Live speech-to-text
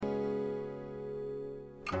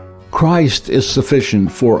Christ is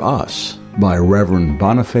Sufficient for Us by Reverend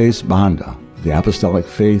Boniface Banda, the Apostolic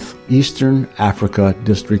Faith Eastern Africa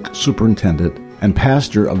District Superintendent and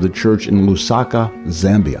pastor of the church in Lusaka,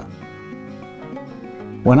 Zambia.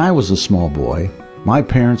 When I was a small boy, my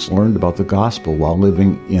parents learned about the gospel while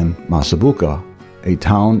living in Masabuka, a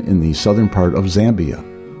town in the southern part of Zambia.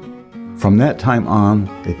 From that time on,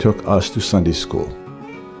 they took us to Sunday school.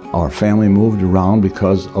 Our family moved around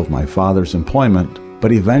because of my father's employment,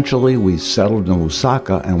 but eventually we settled in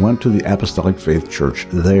Lusaka and went to the Apostolic Faith Church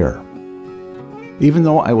there. Even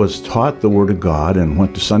though I was taught the Word of God and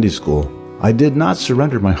went to Sunday school, I did not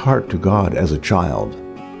surrender my heart to God as a child.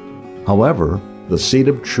 However, the seed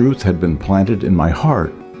of truth had been planted in my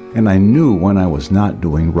heart, and I knew when I was not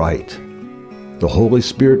doing right. The Holy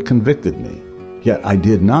Spirit convicted me, yet I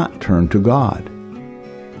did not turn to God.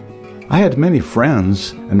 I had many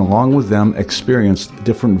friends, and along with them experienced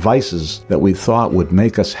different vices that we thought would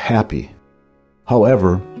make us happy.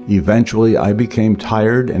 However, eventually I became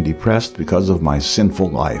tired and depressed because of my sinful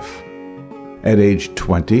life. At age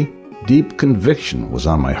 20, deep conviction was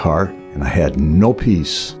on my heart, and I had no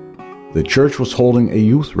peace. The church was holding a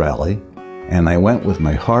youth rally, and I went with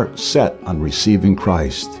my heart set on receiving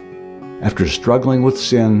Christ. After struggling with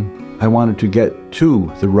sin, I wanted to get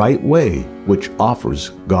to the right way, which offers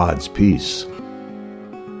God's peace.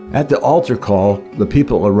 At the altar call, the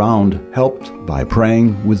people around helped by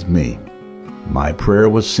praying with me. My prayer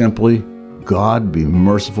was simply, God, be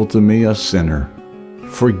merciful to me, a sinner.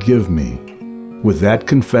 Forgive me. With that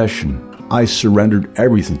confession, I surrendered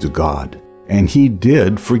everything to God, and He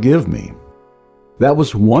did forgive me. That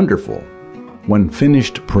was wonderful. When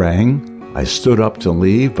finished praying, I stood up to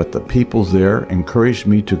leave, but the people there encouraged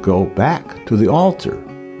me to go back to the altar.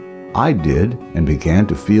 I did, and began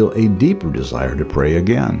to feel a deeper desire to pray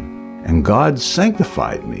again, and God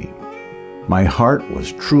sanctified me. My heart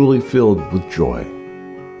was truly filled with joy.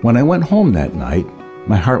 When I went home that night,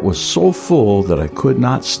 my heart was so full that I could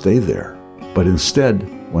not stay there, but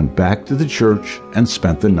instead went back to the church and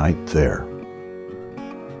spent the night there.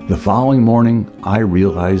 The following morning, I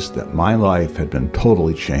realized that my life had been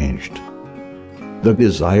totally changed. The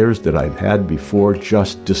desires that I'd had before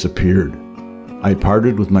just disappeared. I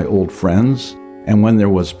parted with my old friends, and when there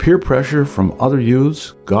was peer pressure from other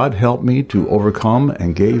youths, God helped me to overcome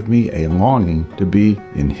and gave me a longing to be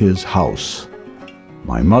in His house.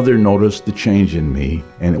 My mother noticed the change in me,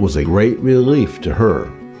 and it was a great relief to her.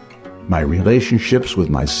 My relationships with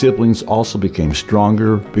my siblings also became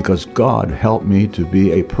stronger because God helped me to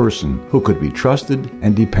be a person who could be trusted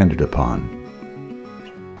and depended upon.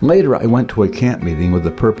 Later, I went to a camp meeting with the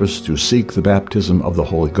purpose to seek the baptism of the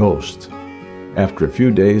Holy Ghost. After a few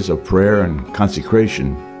days of prayer and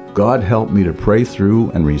consecration, God helped me to pray through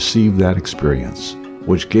and receive that experience,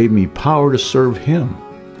 which gave me power to serve Him.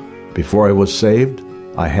 Before I was saved,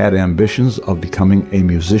 I had ambitions of becoming a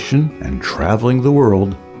musician and traveling the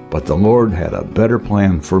world, but the Lord had a better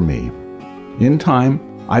plan for me. In time,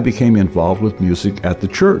 I became involved with music at the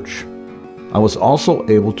church. I was also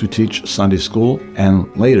able to teach Sunday school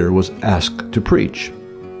and later was asked to preach.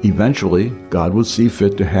 Eventually, God would see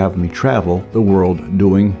fit to have me travel the world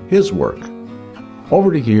doing His work.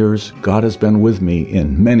 Over the years, God has been with me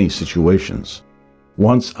in many situations.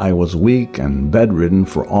 Once I was weak and bedridden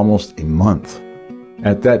for almost a month.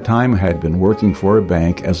 At that time, I had been working for a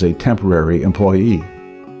bank as a temporary employee.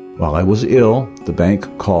 While I was ill, the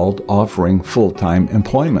bank called offering full-time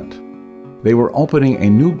employment. They were opening a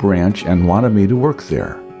new branch and wanted me to work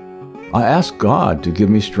there. I asked God to give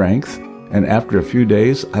me strength, and after a few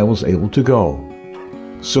days, I was able to go.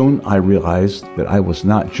 Soon I realized that I was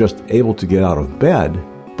not just able to get out of bed,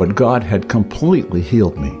 but God had completely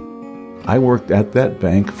healed me. I worked at that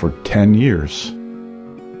bank for 10 years.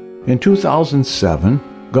 In 2007,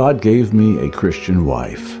 God gave me a Christian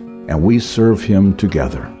wife, and we serve Him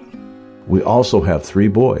together. We also have 3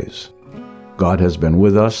 boys. God has been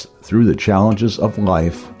with us through the challenges of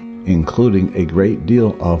life, including a great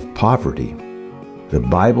deal of poverty. The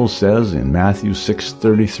Bible says in Matthew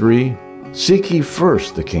 6:33, "Seek ye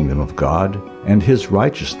first the kingdom of God and His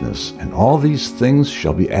righteousness, and all these things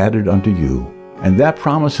shall be added unto you." And that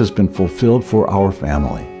promise has been fulfilled for our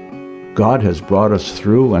family. God has brought us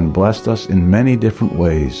through and blessed us in many different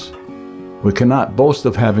ways. We cannot boast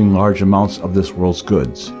of having large amounts of this world's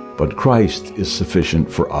goods, but Christ is sufficient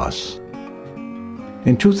for us.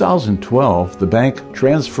 In 2012, the bank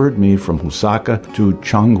transferred me from Lusaka to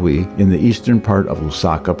Changwi in the eastern part of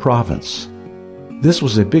Lusaka province. This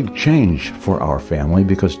was a big change for our family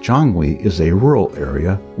because Changwi is a rural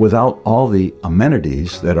area without all the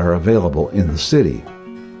amenities that are available in the city.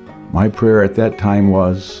 My prayer at that time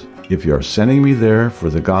was, if you are sending me there for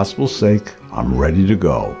the gospel's sake, I'm ready to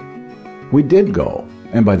go." We did go,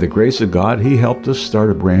 and by the grace of God, He helped us start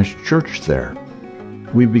a branch church there.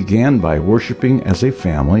 We began by worshiping as a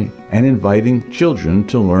family and inviting children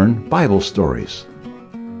to learn Bible stories.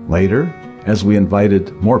 Later, as we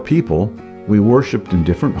invited more people, we worshiped in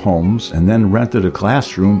different homes and then rented a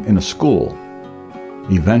classroom in a school.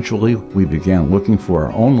 Eventually, we began looking for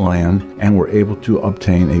our own land and were able to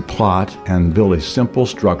obtain a plot and build a simple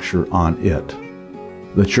structure on it.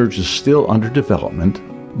 The church is still under development,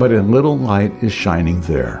 but a little light is shining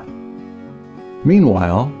there.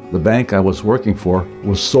 Meanwhile, the bank I was working for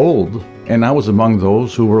was sold, and I was among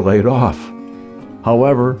those who were laid off.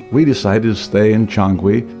 However, we decided to stay in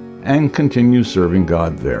Changui and continue serving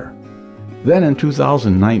God there. Then in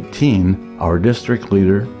 2019, our district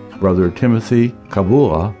leader, Brother Timothy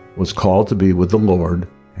Kabula, was called to be with the Lord,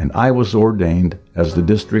 and I was ordained as the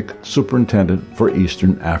district superintendent for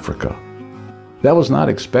Eastern Africa. That was not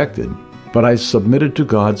expected, but I submitted to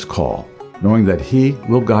God's call, knowing that He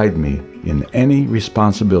will guide me in any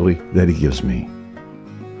responsibility that He gives me.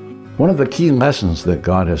 One of the key lessons that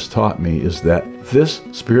God has taught me is that this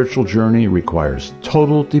spiritual journey requires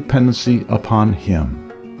total dependency upon Him.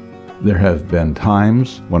 There have been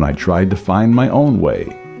times when I tried to find my own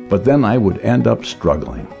way, but then I would end up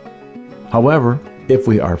struggling. However, if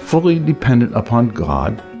we are fully dependent upon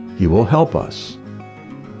God, He will help us.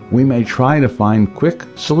 We may try to find quick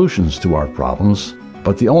solutions to our problems,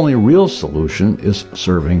 but the only real solution is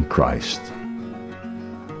serving Christ.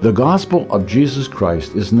 The gospel of Jesus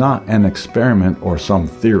Christ is not an experiment or some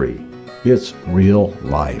theory. It's real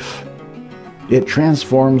life. It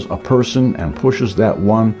transforms a person and pushes that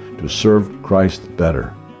one to serve Christ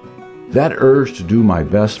better. That urge to do my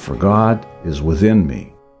best for God is within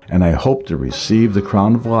me, and I hope to receive the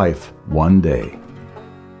crown of life one day.